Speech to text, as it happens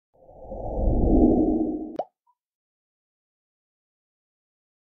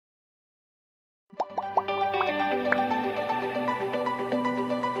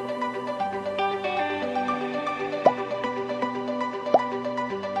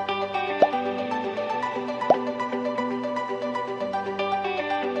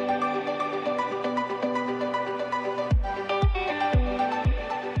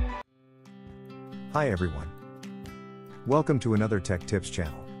Hi everyone. Welcome to another Tech Tips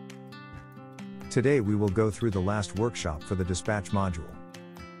channel. Today we will go through the last workshop for the dispatch module.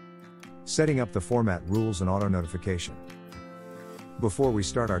 Setting up the format rules and auto notification. Before we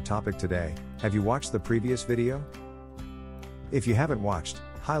start our topic today, have you watched the previous video? If you haven't watched,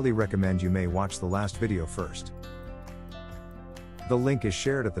 highly recommend you may watch the last video first. The link is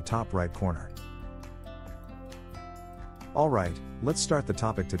shared at the top right corner. Alright, let's start the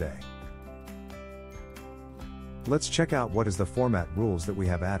topic today. Let's check out what is the format rules that we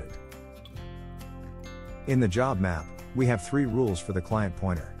have added. In the job map, we have 3 rules for the client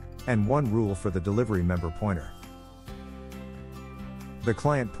pointer, and 1 rule for the delivery member pointer. The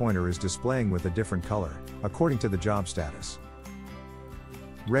client pointer is displaying with a different color, according to the job status.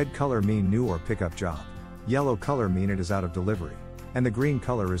 Red color mean new or pickup job, yellow color mean it is out of delivery, and the green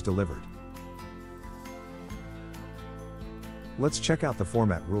color is delivered. Let's check out the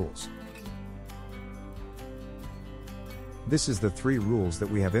format rules. This is the 3 rules that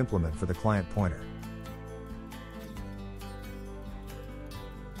we have implemented for the client pointer.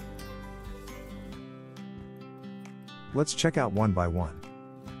 Let's check out one by one.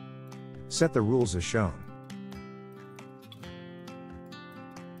 Set the rules as shown.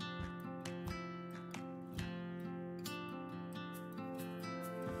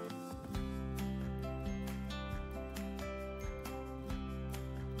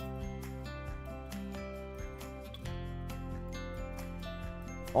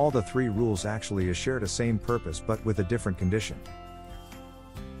 All the 3 rules actually share the same purpose but with a different condition.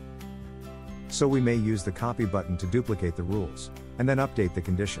 So we may use the copy button to duplicate the rules, and then update the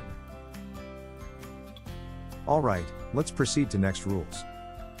condition. Alright, let's proceed to next rules.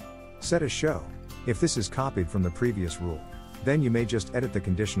 Set as show. If this is copied from the previous rule, then you may just edit the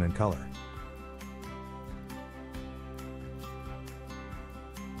condition and color.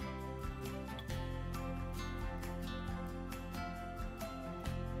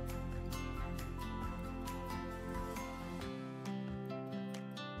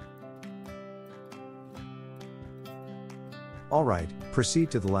 Alright, proceed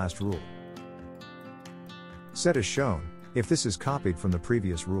to the last rule. Set as shown. If this is copied from the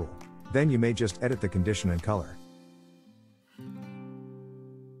previous rule, then you may just edit the condition and color.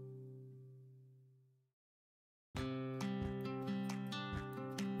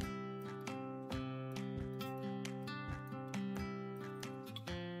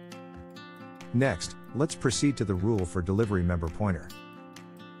 Next, let's proceed to the rule for delivery member pointer.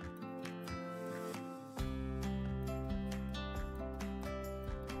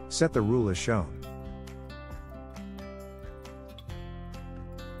 Set the rule as shown.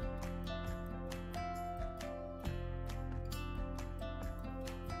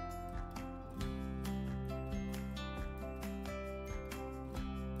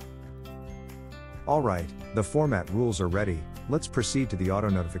 Alright, the format rules are ready, let's proceed to the auto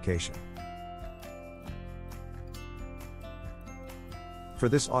notification. For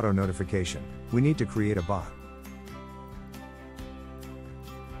this auto notification, we need to create a bot.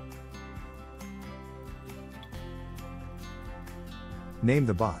 Name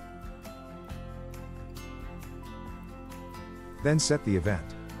the bot. Then set the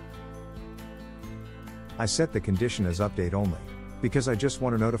event. I set the condition as update only, because I just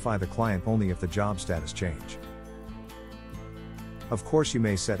want to notify the client only if the job status change. Of course you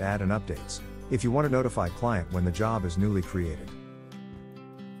may set add and updates, if you want to notify client when the job is newly created.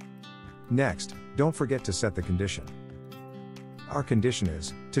 Next, don't forget to set the condition. Our condition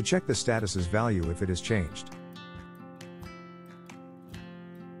is, to check the status's value if it is changed.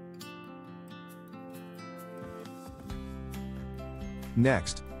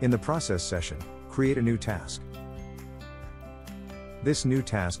 Next, in the process session, create a new task. This new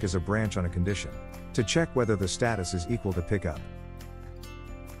task is a branch on a condition, to check whether the status is equal to pickup.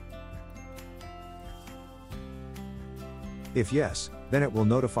 If yes, then it will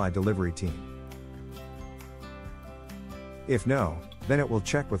notify delivery team. If no, then it will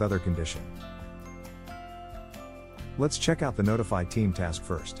check with other condition. Let's check out the notify team task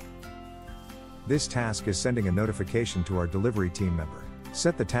first. This task is sending a notification to our delivery team member.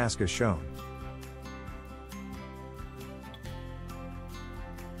 Set the task as shown.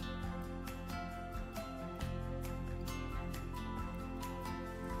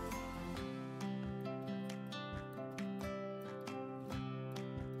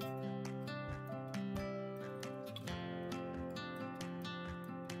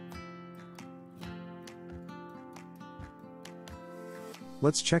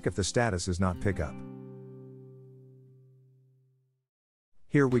 Let's check if the status is not pickup.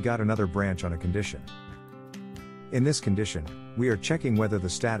 Here we got another branch on a condition. In this condition, we are checking whether the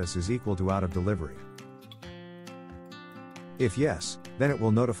status is equal to out of delivery. If yes, then it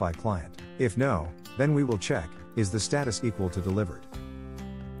will notify client. If no, then we will check, is the status equal to delivered?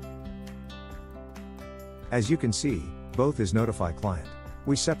 As you can see, both is notify client.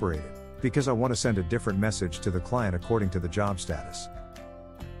 We separated, because I want to send a different message to the client according to the job status.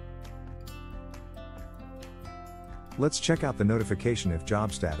 Let's check out the notification if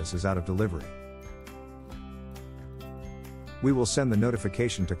job status is out of delivery. We will send the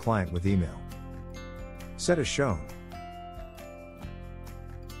notification to client with email. Set as shown.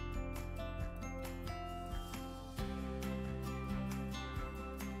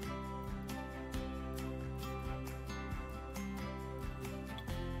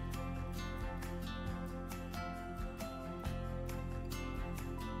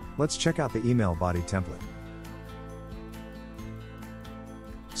 Let's check out the email body template.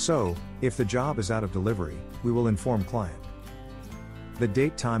 So, if the job is out of delivery, we will inform client. The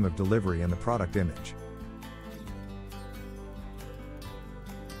date, time of delivery and the product image.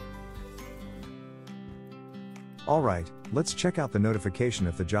 Alright, let's check out the notification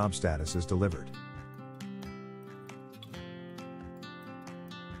if the job status is delivered.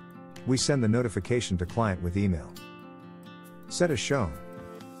 We send the notification to client with email. Set as shown.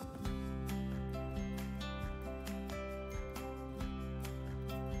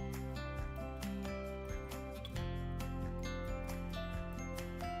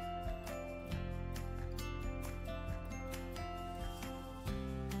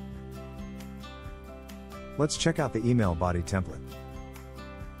 Let's check out the email body template.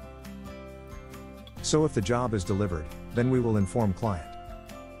 So if the job is delivered, then we will inform client.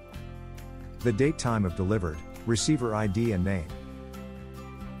 The date, time of delivered, receiver ID and name.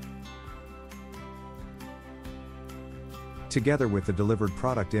 Together with the delivered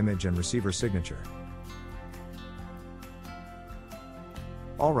product image and receiver signature.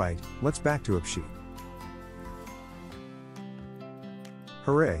 Alright, let's back to Appsheet.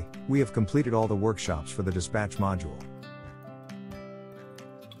 Hooray, we have completed all the workshops for the dispatch module.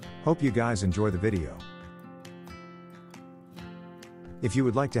 Hope you guys enjoy the video. If you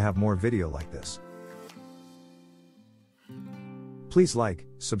would like to have more video like this, please like,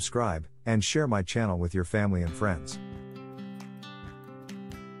 subscribe, and share my channel with your family and friends.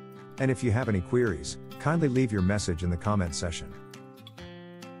 And if you have any queries, kindly leave your message in the comment section.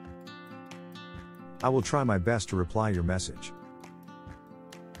 I will try my best to reply your message.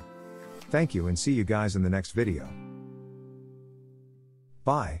 Thank you and see you guys in the next video.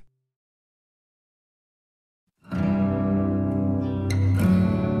 Bye.